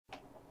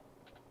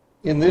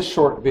In this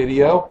short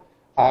video,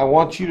 I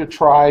want you to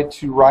try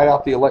to write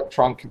out the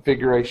electron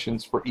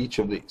configurations for each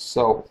of these.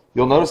 So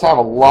you'll notice I have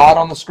a lot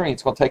on the screen.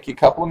 It's going to take you a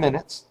couple of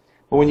minutes,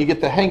 but when you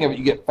get the hang of it,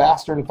 you get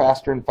faster and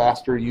faster and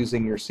faster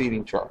using your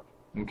seating chart.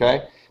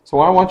 Okay? So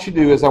what I want you to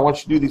do is I want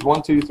you to do these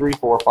 1, 2, 3,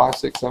 4, 5,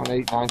 6, 7,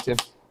 8, 9, 10,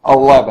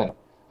 11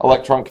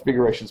 electron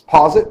configurations.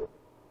 Pause it.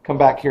 Come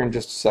back here in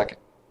just a second.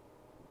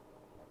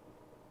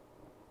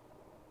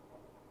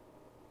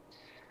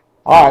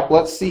 All right,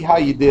 let's see how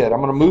you did.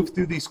 I'm going to move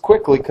through these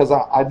quickly because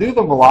I do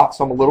them a lot,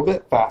 so I'm a little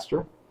bit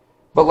faster.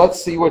 But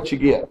let's see what you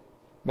get.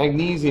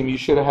 Magnesium, you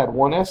should have had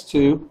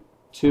 1s2,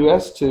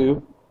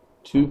 2s2,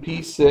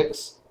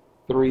 2p6,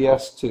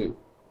 3s2.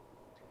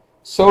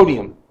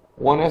 Sodium,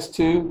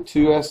 1s2,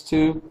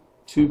 2s2,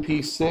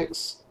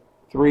 2p6,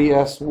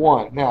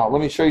 3s1. Now,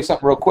 let me show you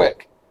something real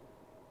quick.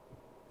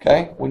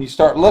 Okay, when you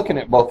start looking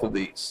at both of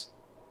these.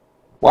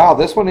 Wow,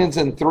 this one ends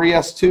in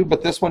 3s2,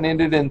 but this one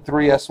ended in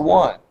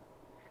 3s1.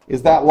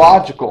 Is that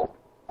logical?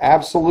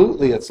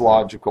 Absolutely, it's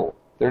logical.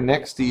 They're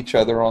next to each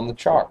other on the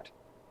chart.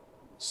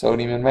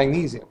 Sodium and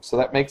magnesium. So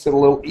that makes it a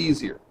little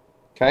easier.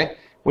 Okay?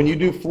 When you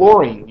do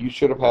fluorine, you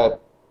should have had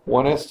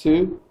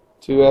 1s2,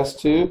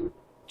 2s2,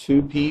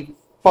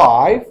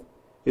 2p5.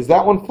 Is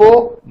that one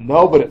full?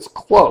 No, but it's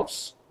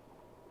close.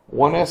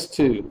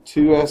 1s2,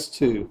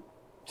 2s2,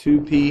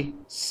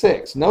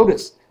 2p6.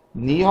 Notice,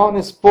 neon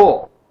is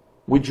full.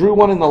 We drew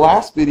one in the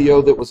last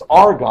video that was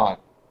argon.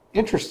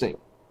 Interesting.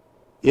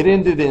 It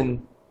ended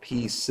in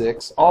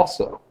P6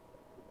 also.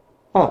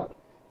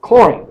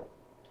 Chlorine.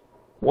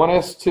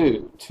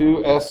 1s2,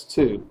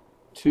 2s2,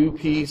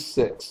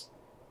 2p6,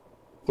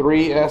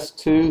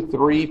 3s2,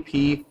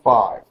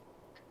 3p5.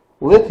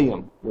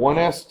 Lithium.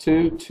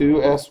 1s2,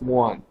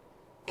 2s1.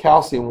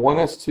 Calcium.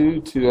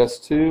 1s2,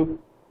 2s2,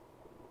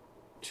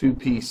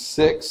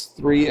 2p6,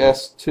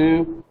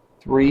 3s2,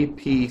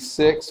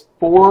 3p6,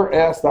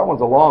 4s. That one's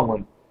a long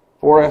one.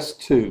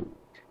 4s2.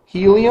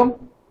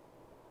 Helium.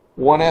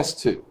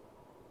 1s2.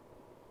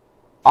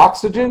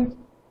 Oxygen,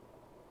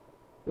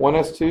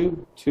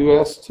 1s2,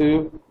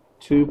 2s2,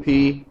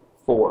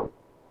 2p4.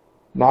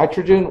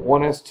 Nitrogen,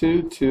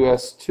 1s2,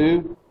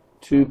 2s2,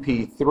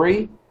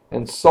 2p3.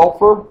 And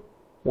sulfur,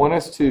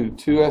 1s2,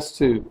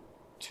 2s2,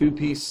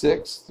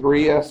 2p6,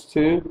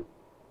 3s2,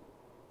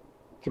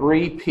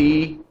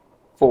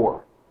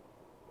 3p4.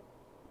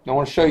 Now I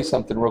want to show you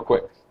something real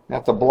quick. I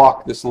have to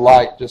block this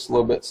light just a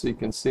little bit so you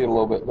can see it a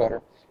little bit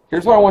better.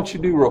 Here's what I want you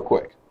to do real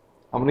quick.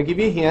 I'm going to give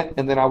you a hint,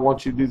 and then I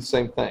want you to do the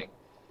same thing.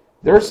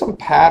 There are some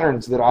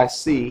patterns that I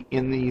see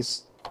in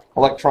these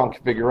electron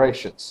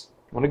configurations.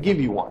 I'm going to give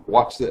you one.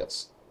 Watch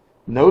this.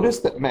 Notice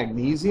that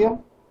magnesium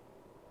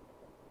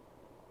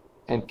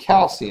and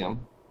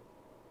calcium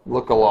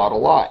look a lot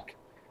alike.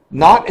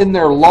 Not in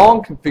their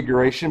long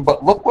configuration,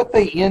 but look what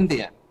they end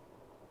in.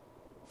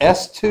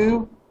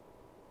 S2,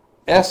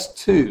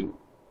 S2.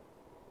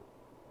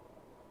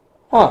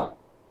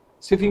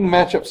 See if you can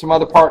match up some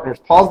other partners.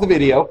 Pause the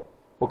video.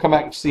 We'll come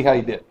back and see how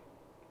you did.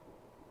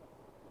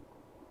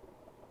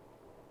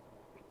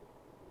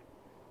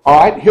 All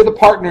right, here are the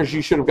partners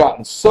you should have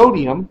gotten.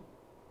 Sodium,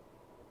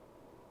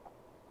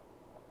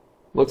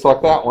 looks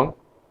like that one.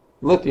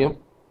 Lithium.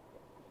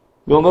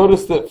 You'll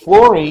notice that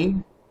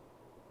fluorine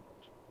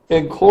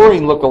and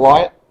chlorine look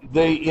alike.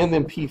 They end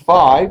in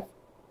P5.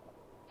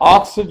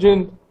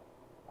 Oxygen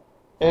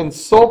and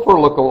sulfur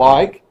look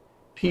alike.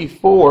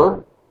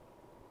 P4.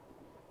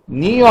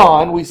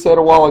 Neon, we said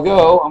a while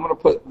ago, I'm going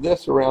to put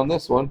this around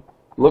this one,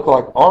 looked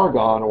like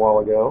argon a while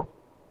ago.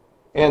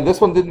 And this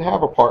one didn't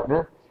have a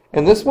partner.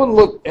 And this one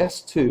looked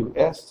S2,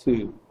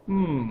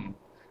 S2.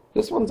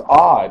 This one's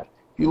odd.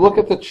 If you look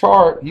at the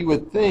chart, you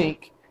would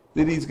think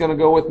that he's going to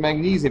go with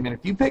magnesium. And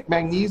if you pick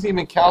magnesium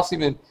and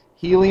calcium and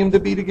helium to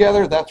be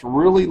together, that's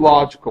really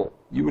logical.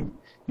 You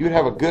would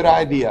have a good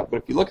idea.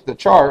 But if you look at the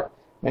chart,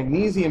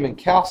 magnesium and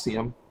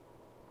calcium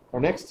are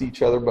next to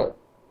each other, but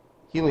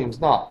helium's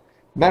not.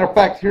 Matter of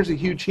fact, here's a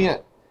huge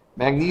hint.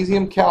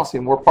 Magnesium,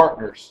 calcium, we're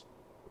partners.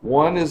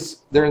 One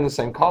is, they're in the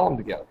same column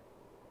together.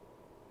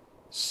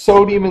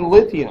 Sodium and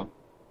lithium,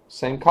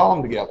 same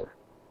column together.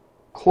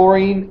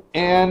 Chlorine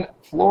and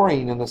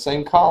fluorine in the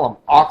same column.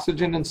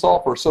 Oxygen and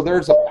sulfur. So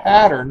there's a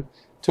pattern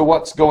to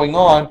what's going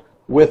on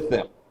with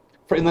them.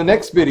 In the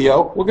next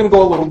video, we're going to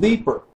go a little deeper.